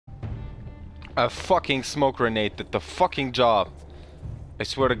A fucking smoke grenade did the fucking job. I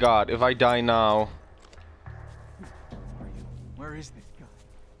swear to God, if I die now... Who are you? Where is this guy?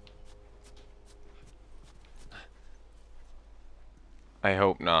 I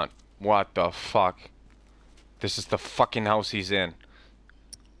hope not. What the fuck? This is the fucking house he's in.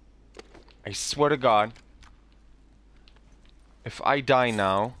 I swear to God. If I die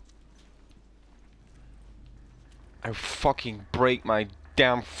now... I fucking break my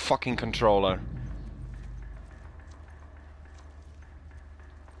damn fucking controller.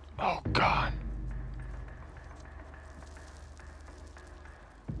 Oh God.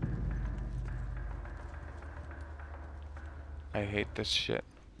 I hate this shit.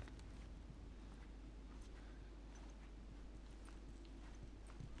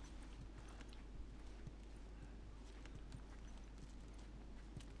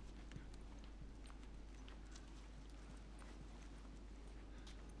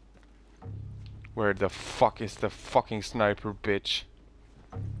 Where the fuck is the fucking sniper, bitch?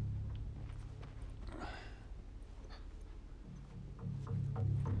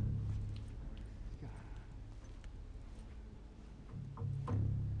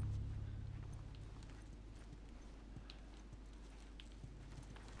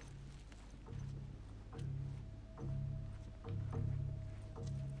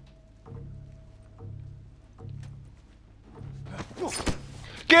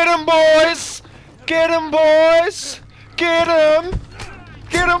 Get him, boys! Get him, boys! Get him!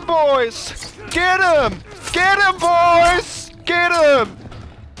 Get him, boys! Get him! Get him, boys! Get him!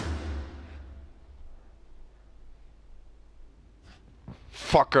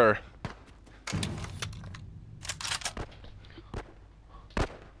 Fucker.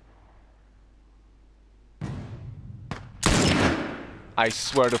 I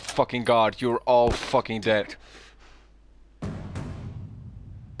swear to fucking God, you're all fucking dead.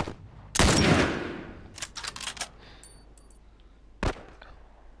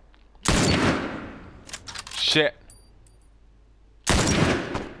 Shit.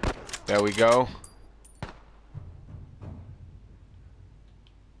 There we go.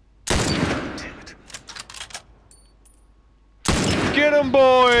 Get him,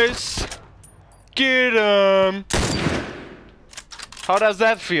 boys! Get him! How does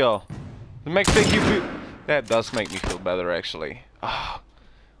that feel? That does make me feel better, actually. Ah,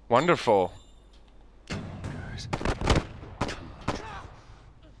 wonderful.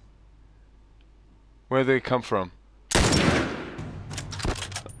 Where do they come from?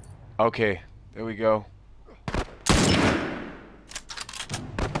 Okay, there we go.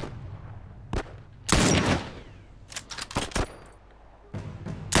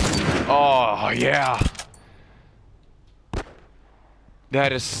 Oh yeah.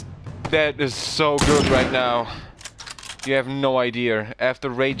 That is so good right now. You have no idea. After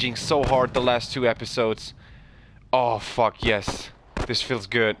raging so hard the last 2 episodes. Oh fuck yes. This feels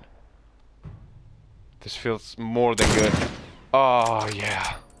good. This feels more than good. Oh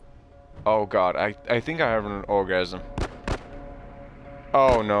yeah. Oh God, I think I have an orgasm.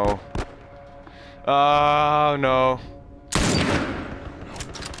 Oh no. Oh no.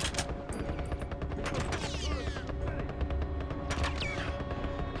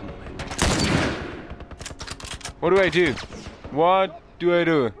 What do I do? What do I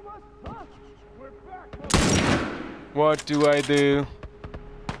do? What do I do?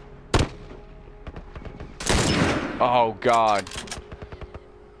 Oh God.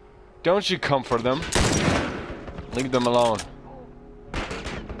 Don't you comfort them. Leave them alone.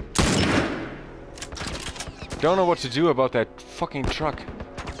 Don't know what to do about that fucking truck.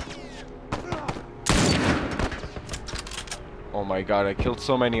 Oh my God, I killed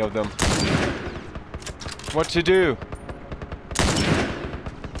so many of them. What to do?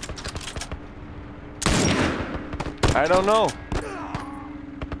 I don't know.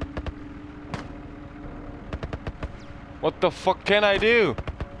 What the fuck can I do?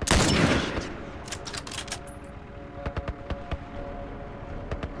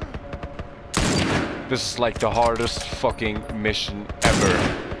 This is like the hardest fucking mission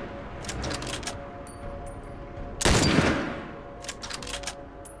ever.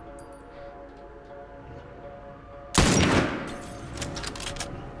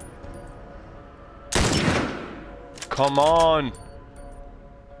 Come on!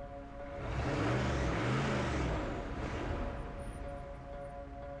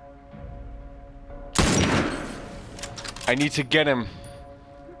 I need to get him.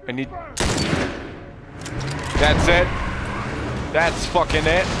 I need... That's it. That's fucking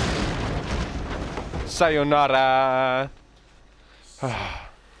it. Sayonara. Oh,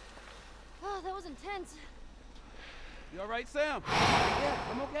 that was intense. You alright, Sam? Yeah,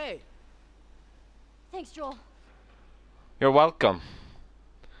 I'm okay. Thanks, Joel. You're welcome.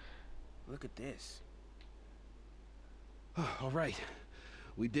 Look at this. All right.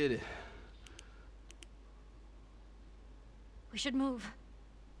 We did it. We should move.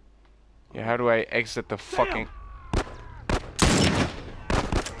 Yeah, how do I exit the fucking...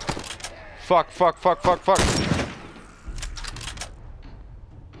 Fuck.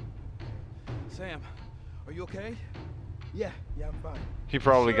 Sam, are you okay? Yeah, I'm fine. He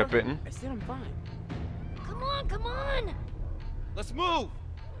probably Sure? got bitten. I said I'm fine. Come on! Let's move!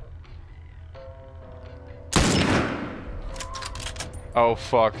 Oh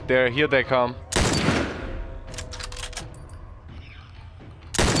fuck, here they come.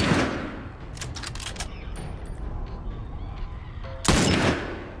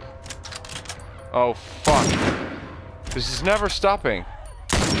 Oh fuck. This is never stopping.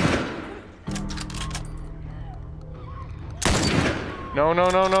 No.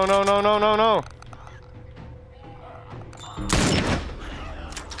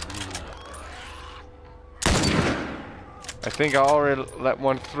 I think I already let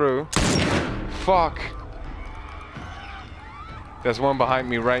one through. Fuck. There's one behind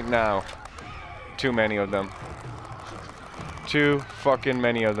me right now. Too many of them. Too fucking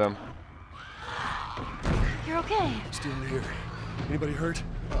many of them. You're okay. Still here. Anybody hurt?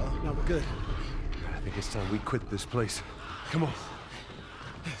 No, we're good. I think it's time we quit this place. Come on.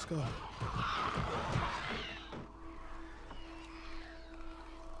 Let's go.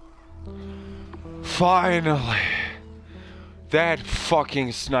 Finally. That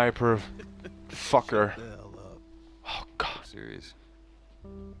fucking sniper fucker. Oh god. Serious.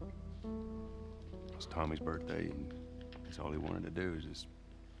 It's Tommy's birthday, and that's all he wanted to do is just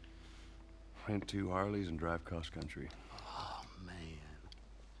rent 2 Harleys and drive cross country. Oh, man.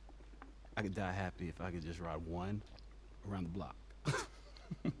 I could die happy if I could just ride one around the block.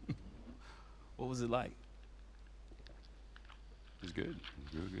 What was it like? It was good. It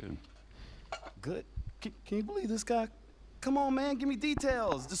was real good. Good? Can you believe this guy? Come on, man, give me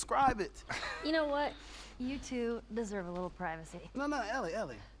details. Describe it. You know what? You two deserve a little privacy. No,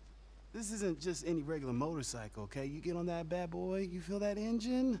 Ellie. This isn't just any regular motorcycle, okay? You get on that bad boy, you feel that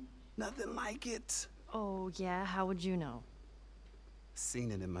engine? Nothing like it. Oh, yeah? How would you know?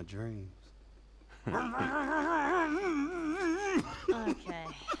 Seen it in my dreams. Okay.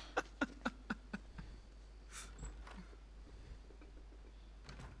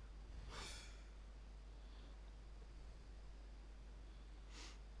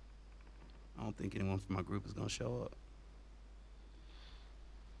 I don't think anyone from my group is gonna show up.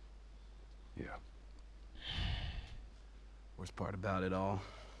 Yeah. Worst part about it all,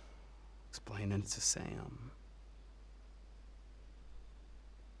 explaining it to Sam.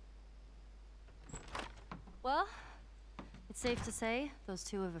 Well, it's safe to say those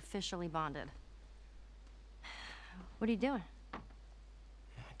two have officially bonded. What are you doing?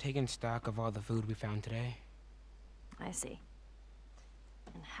 Taking stock of all the food we found today. I see.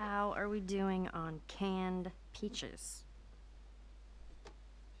 And how are we doing on canned peaches?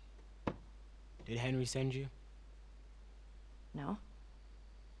 Did Henry send you? No?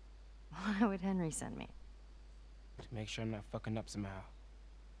 Why would Henry send me? To make sure I'm not fucking up somehow.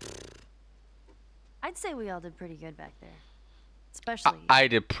 I'd say we all did pretty good back there. Especially you. I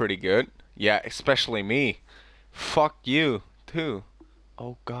did pretty good. Yeah, especially me. Fuck you, too.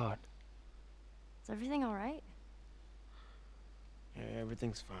 Oh god. Is everything alright? Yeah,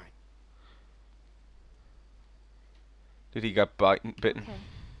 everything's fine. Did he get bitten? Okay.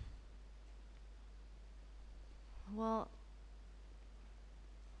 Well,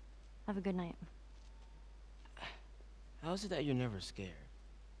 have a good night. How is it that you're never scared?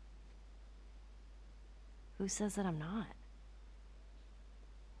 Who says that I'm not?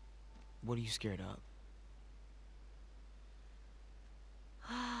 What are you scared of?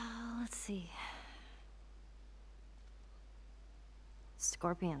 Let's see.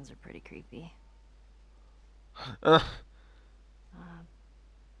 Scorpions are pretty creepy.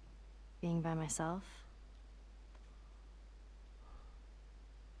 Being by myself.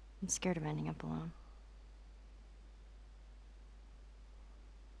 I'm scared of ending up alone.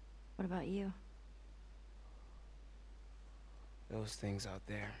 What about you? Those things out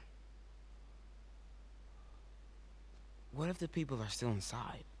there. What if the people are still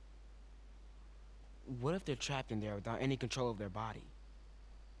inside? What if they're trapped in there without any control of their body?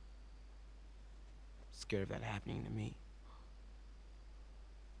 Scared of that happening to me.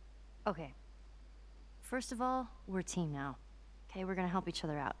 Okay. First of all, we're a team now. Okay, we're gonna help each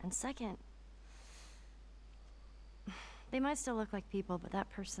other out. And second, they might still look like people, but that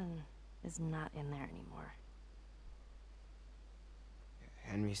person is not in there anymore.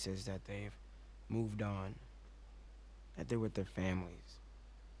 Henry says that they've moved on, that they're with their families,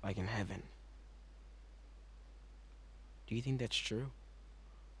 like in heaven. Do you think that's true?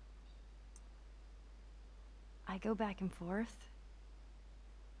 I go back and forth.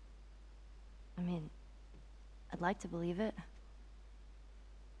 I mean, I'd like to believe it.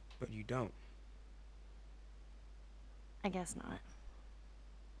 But you don't. I guess not.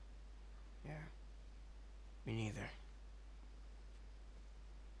 Yeah. Me neither.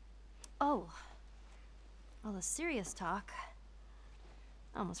 Oh. All the serious talk.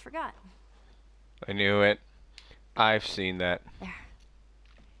 I almost forgot. I knew it. I've seen that. There.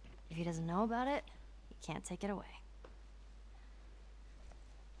 If he doesn't know about it, he can't take it away.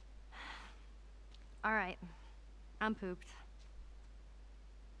 All right. I'm pooped.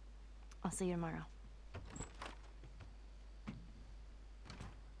 I'll see you tomorrow.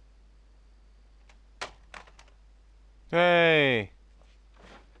 Hey!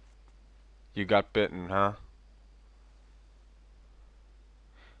 You got bitten, huh?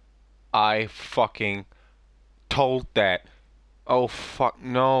 I fucking told that. Oh fuck,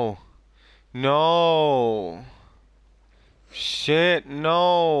 no. No. Shit,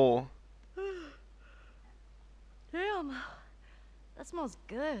 no. Damn. That smells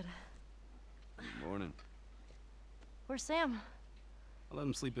good. Good morning. Where's Sam? I let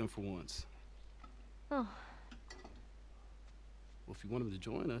him sleep in for once. Oh. Well, if you want him to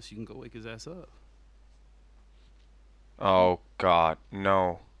join us, you can go wake his ass up. Oh god,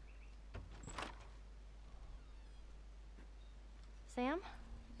 no. Sam?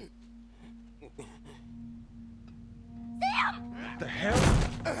 The hell?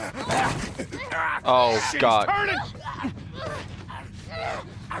 Oh god.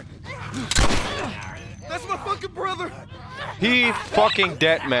 That's my fucking brother! He fucking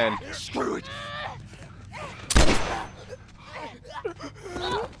dead, man. Screw it!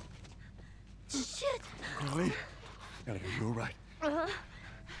 Shit. Ellie? Ellie, are you alright?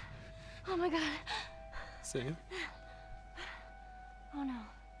 Oh my god. Sam? Oh no.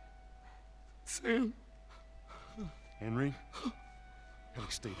 Sam? Henry? Ellie,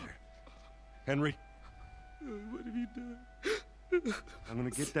 stay there. Henry? What have you done? I'm gonna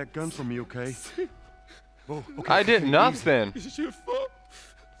get that gun from you, okay? Oh, okay. I did easy. nothing. It's your fault.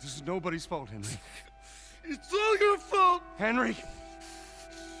 This is nobody's fault, Henry. It's all your fault. Henry!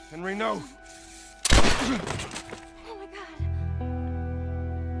 Henry, no! Oh my god.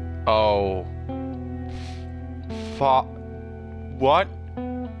 Oh. Fuck. What?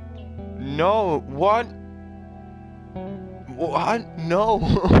 No, what? What? No,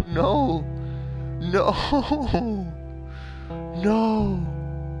 no. No. No.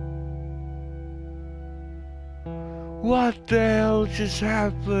 What the hell just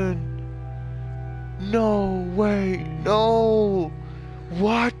happened? No, wait, no.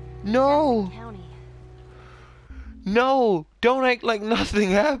 What? No. County. No, don't act like nothing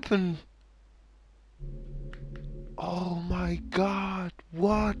happened. Oh my god,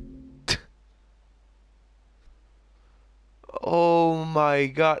 what? Oh my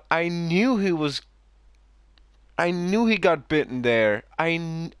god, I knew he got bitten there.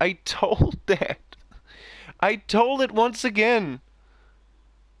 I told that. I told it once again.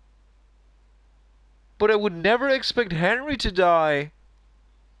 But I would never expect Henry to die.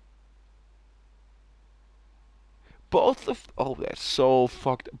 Both of... Oh, that's so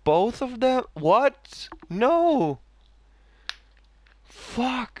fucked. Both of them? What? No.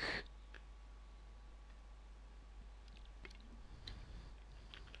 Fuck.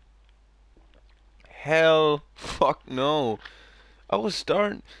 Hell. Fuck no. I was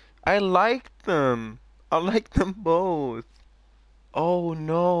starting... I liked them. I liked them both. Oh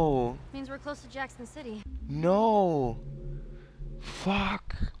no. Means we're close to Jackson City. No.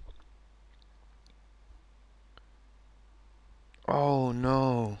 Fuck. Oh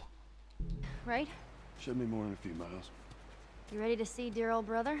no. Right? Should be more than a few miles. You ready to see dear old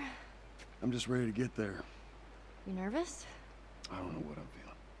brother? I'm just ready to get there. You nervous? I don't know what I'm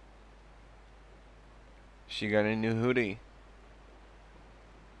feeling. She got a new hoodie.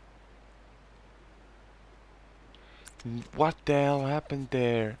 What the hell happened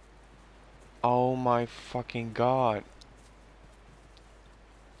there? Oh my fucking god.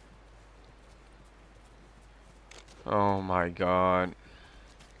 Oh my god.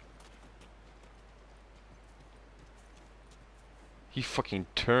 He fucking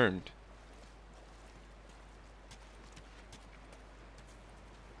turned.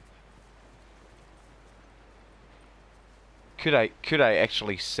 Could I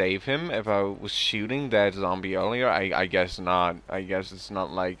actually save him if I was shooting that zombie earlier? I guess not. I guess it's not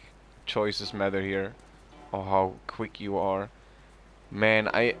like choices matter here. Oh, how quick you are. Man,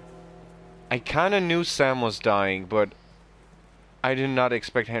 I kinda knew Sam was dying, but I did not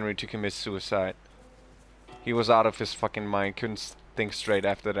expect Henry to commit suicide. He was out of his fucking mind, couldn't think straight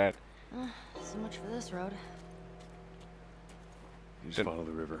after that. So much for this road. You just follow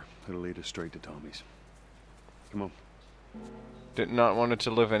the river. It'll lead us straight to Tommy's. Come on. Did not want it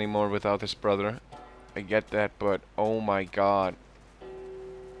to live anymore without his brother. I get that, but oh my god.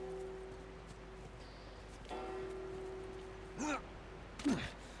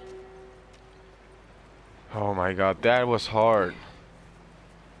 Oh my god, that was hard.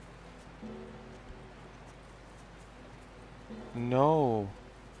 No.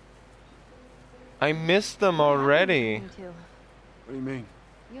 I missed them already. You two. What do you mean?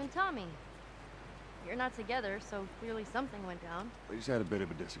 You and Tommy. You're not together, so clearly something went down. We just had a bit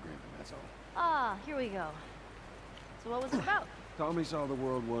of a disagreement, that's all. Ah, here we go. So what was it about? Tommy saw the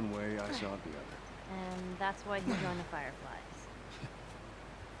world one way, I saw it the other. And that's why he joined the Fireflies.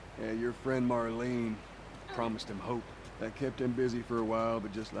 Yeah, your friend Marlene promised him hope. That kept him busy for a while,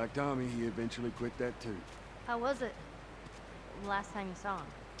 but just like Tommy, he eventually quit that too. How was it? Last time you saw him?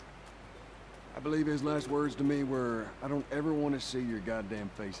 I believe his last words to me were, I don't ever want to see your goddamn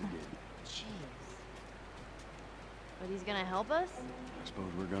face again. Jeez. But he's gonna help us? I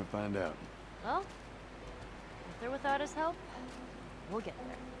suppose we're gonna find out. Well, if they're without his help, we'll get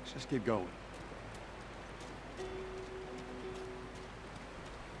there. Let's just keep going.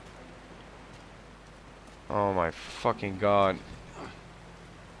 Oh my fucking god.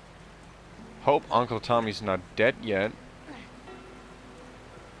 Hope Uncle Tommy's not dead yet.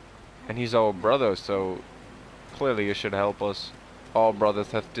 And he's our brother, so clearly he should help us. All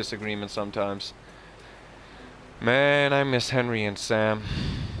brothers have disagreements sometimes. Man, I miss Henry and Sam.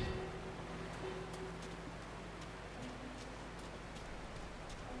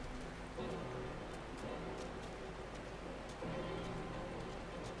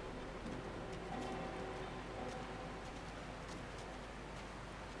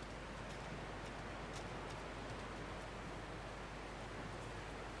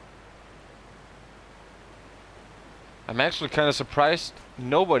 I'm actually kind of surprised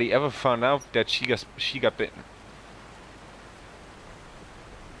nobody ever found out that she got bitten.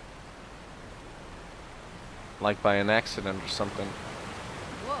 Like by an accident or something.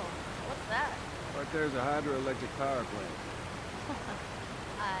 Whoa, what's that? Right there's a hydroelectric power plant.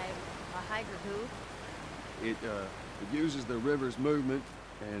 A hydro who? It uses the river's movement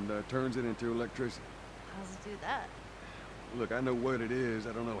and turns it into electricity. How does it do that? Look, I know what it is.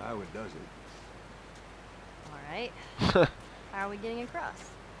 I don't know how it does it. Alright. How are we getting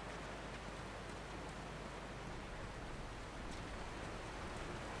across?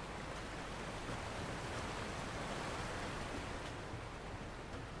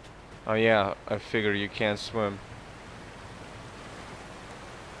 Oh yeah, I figure you can't swim.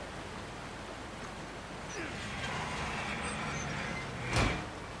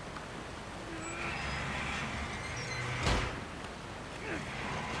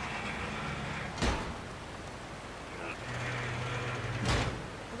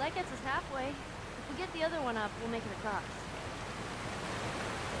 Well, that gets us halfway. If we get the other one up, we'll make it across.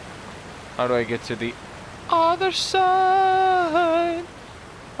 How do I get to the other side?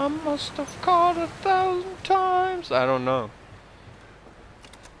 I must have called 1,000 times. I don't know.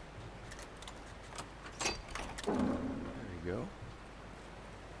 There you go.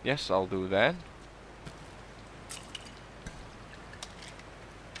 Yes, I'll do that.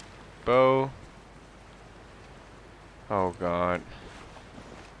 Bow. Oh god.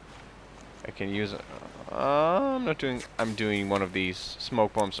 I can use it. I'm not doing. I'm doing one of these.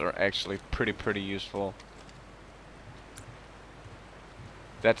 Smoke bombs are actually pretty useful.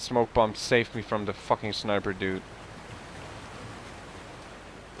 That smoke bomb saved me from the fucking sniper dude.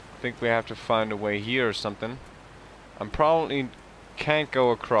 Think we have to find a way here or something. I'm probably can't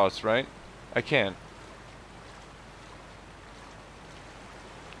go across, right? I can.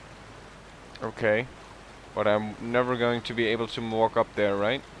 Okay. But I'm never going to be able to walk up there,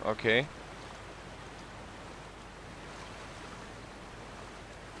 right? Okay.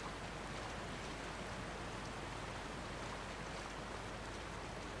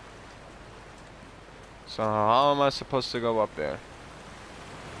 So how am I supposed to go up there?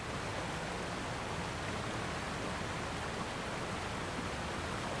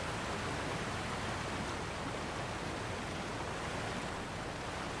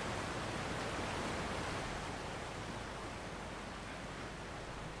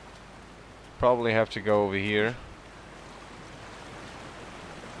 Probably have to go over here.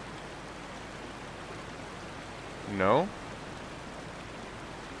 No?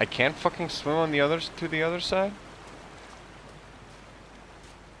 I can't fucking swim on the to the other side?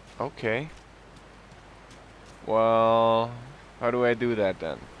 Okay. Well, how do I do that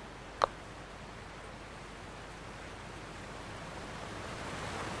then?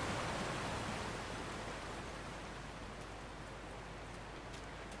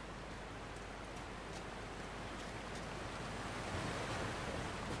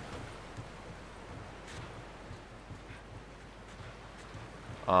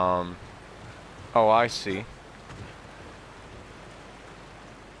 Oh, I see.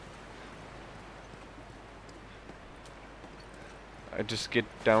 I just get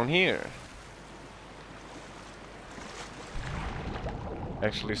down here.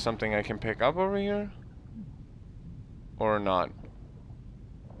 Actually, something I can pick up over here? Or not?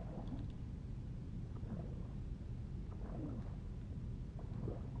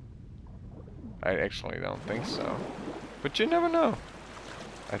 I actually don't think so. But you never know.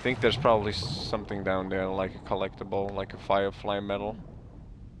 I think there's probably something down there, like a collectible, like a firefly medal.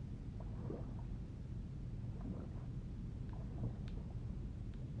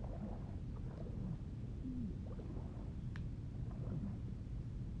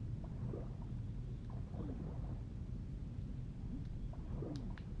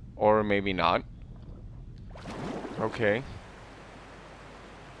 Or maybe not. Okay.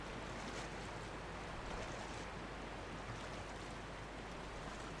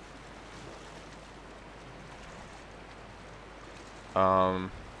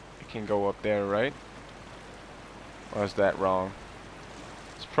 I can go up there, right? Or is that wrong?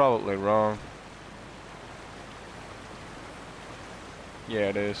 It's probably wrong. Yeah,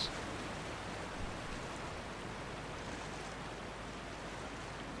 it is.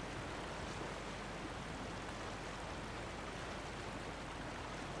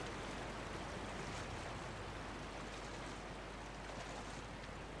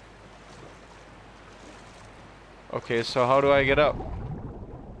 Okay, so how do I get up?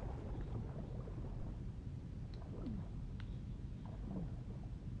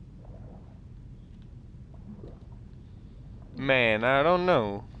 Man, I don't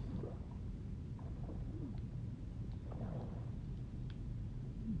know.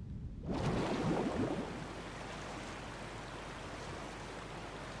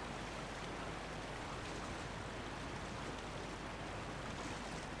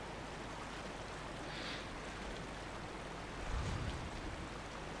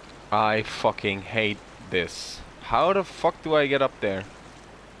 I fucking hate this. How the fuck do I get up there?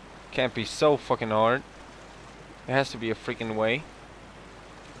 Can't be so fucking hard. There has to be a freaking way.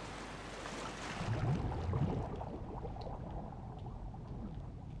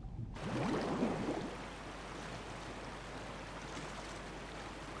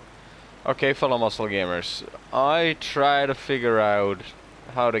 Okay, fellow muscle gamers. I try to figure out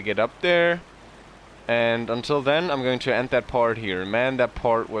how to get up there. And until then, I'm going to end that part here. Man, that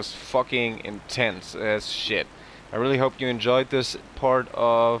part was fucking intense as shit. I really hope you enjoyed this part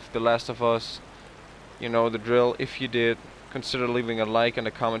of The Last of Us. You know the drill. If you did, consider leaving a like and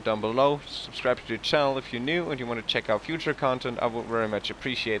a comment down below. Subscribe to the channel if you're new and you want to check out future content. I would very much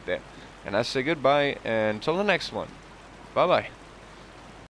appreciate that. And I say goodbye and until the next one. Bye bye.